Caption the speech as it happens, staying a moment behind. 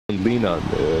Lina,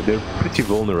 they're pretty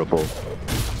vulnerable.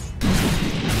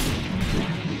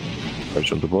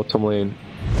 Push on the bottom lane.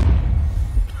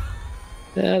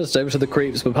 Yeah, just over to the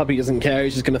creeps, but Puppey doesn't care.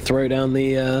 He's just going to throw down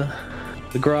the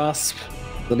grasp,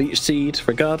 the leech seed,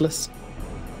 regardless.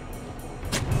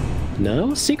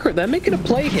 No, Secret, they're making a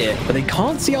play here, but they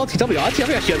can't see RTW.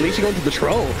 RTW actually unleashing onto the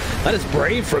troll. That is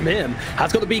brave from him.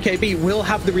 Has got the BKB, will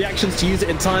have the reactions to use it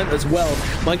in time as well.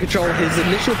 Mind control, his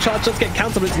initial charge does get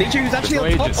cancelled. It's Nietzsche who's actually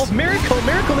on top of Miracle.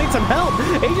 Miracle needs some help.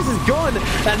 Aegis is gone,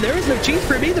 and there is no cheese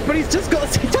for him either, but he's just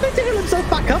got to heal himself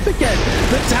back up again.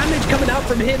 The damage coming out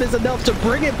from him is enough to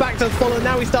bring it back to full, and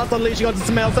now he starts unleashing onto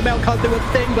Samel. Samel can't do a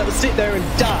thing but sit there and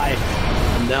die.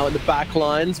 Now in the back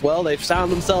lines, well, they've found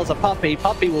themselves a Puppey.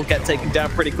 Puppey will get taken down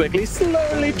pretty quickly,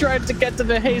 slowly trying to get to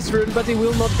the haste rune, but he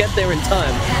will not get there in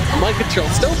time. Mind control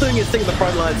still doing his thing in the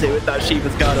front lines here with that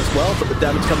Shiva's guard as well, but the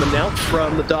damage coming out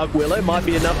from the Dark Willow might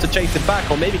be enough to chase him back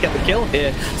or maybe get the kill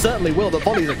here. Certainly will. The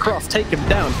volleys across take him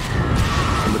down.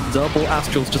 And the double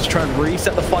Astrals just to try and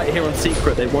reset the fight here on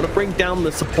Secret. They want to bring down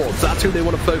the supports. That's who they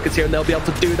want to focus here, and they'll be able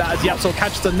to do that as YapzOr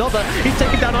catches another. He's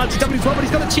taken down RTW as well, but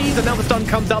he's got a cheese, and now the stun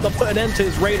comes out. They'll put an end to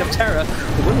his reign of terror.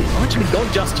 But when he's actually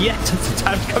gone just yet, it's the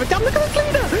damage coming down. Look at the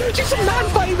leader! She's a man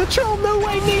fighting the troll. No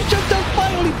way, Nietzsche does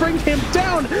finally bring him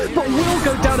down, but will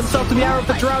go down himself to the arrow of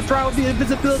the Drow. Drow with the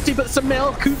invisibility, but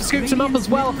Samel scoops him up as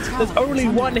well. There's only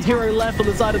one hero left on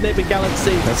the side of Neighbor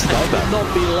Galaxy. That's will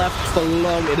not be left for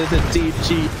long. It is indeed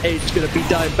GH going to be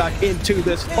diving back into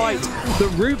this fight. The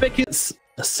Rubik is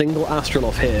a single Astral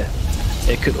off here.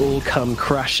 It could all come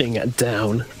crashing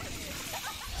down.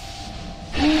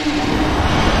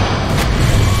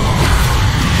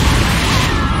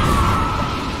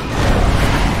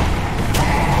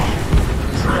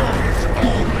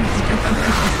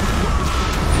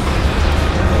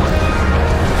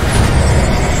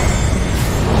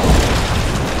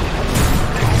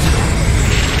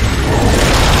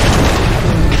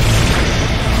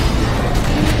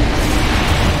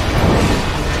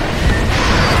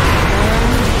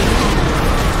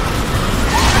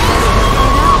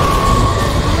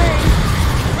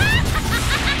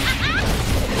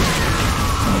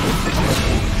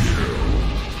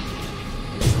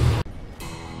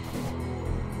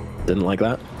 Didn't like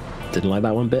that. Didn't like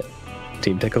that one bit.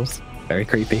 Team Tickles. Very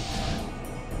creepy.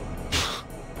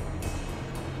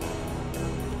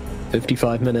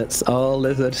 55 minutes. Oh,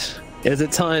 Lizard. Is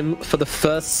it time for the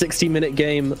first 60-minute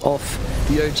game of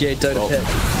the OGA Dota pit?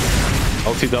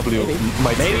 LTW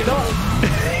might maybe not.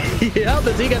 Yeah,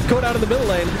 the Z gets caught out in the middle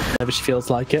lane. Whenever she feels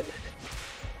like it.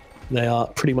 They are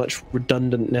pretty much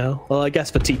redundant now. Well, I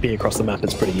guess for TP across the map,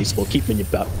 it's pretty useful. Keep them in your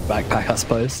backpack, I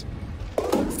suppose.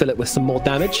 Fill it with some more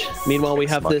damage. Meanwhile, we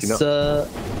have this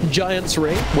Giant's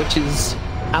Ring, which is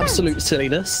absolute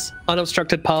silliness.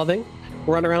 Unobstructed pathing.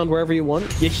 Run around wherever you want.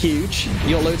 You're huge.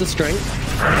 You got loads of strength.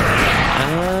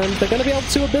 And they're going to be able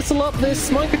to abyssal up this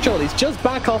mind control. He's just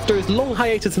back after his long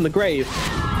hiatus in the grave.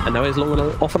 And now he's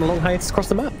off on a long hiatus across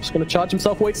the map. Just going to charge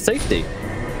himself away to safety.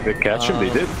 Good catch him,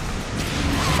 they did.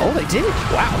 Oh, they did.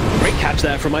 Wow, great catch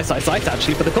there from my side,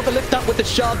 actually, but they've got the lift up with the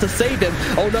shard to save him.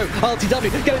 Oh no, RTW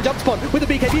getting jump spawn with the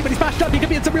BKB, but he's bashed up. He could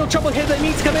be in some real trouble here. They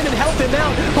need to come in and help him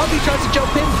out. Puppey tries to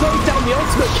jump in, throws down the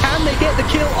ultimate. Can they get the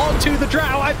kill onto the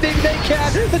Drow? I think they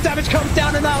can. The damage comes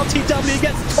down and RTW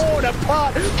gets torn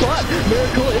apart, but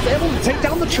Miracle is able to take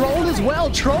down the Troll as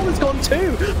well. Troll is gone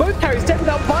too. Both carries taken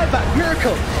down buyback.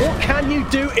 Miracle, what can you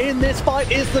do in this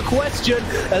fight is the question,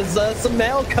 as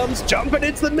Samel comes jumping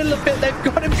into the middle of it. They've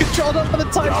got him controlled up for the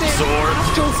time being.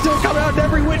 Astral's still coming out in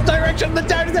every which direction. The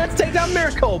down is there to take down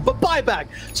Miracle, but buyback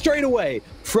straight away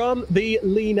from the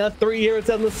Lina. 3 heroes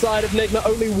on the side of Nigma,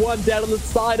 only one dead on the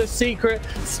side of Secret.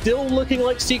 Still looking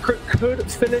like Secret could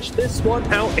finish this one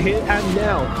out here and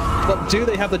now. But do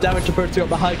they have the damage to put up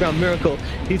the high ground? Miracle,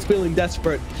 he's feeling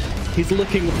desperate. He's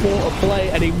looking for a play,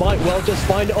 and he might well just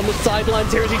find it on the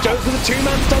sidelines here as he jumps with a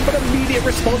two-man stun, but immediate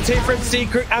response here from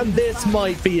Secret, and this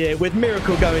might be it, with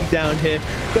Miracle going down here,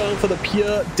 going for the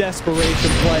pure desperation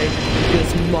play.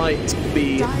 This might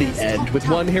be the end. With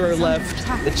one hero left,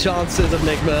 the chances of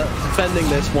Nigma defending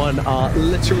this one are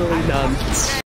literally none.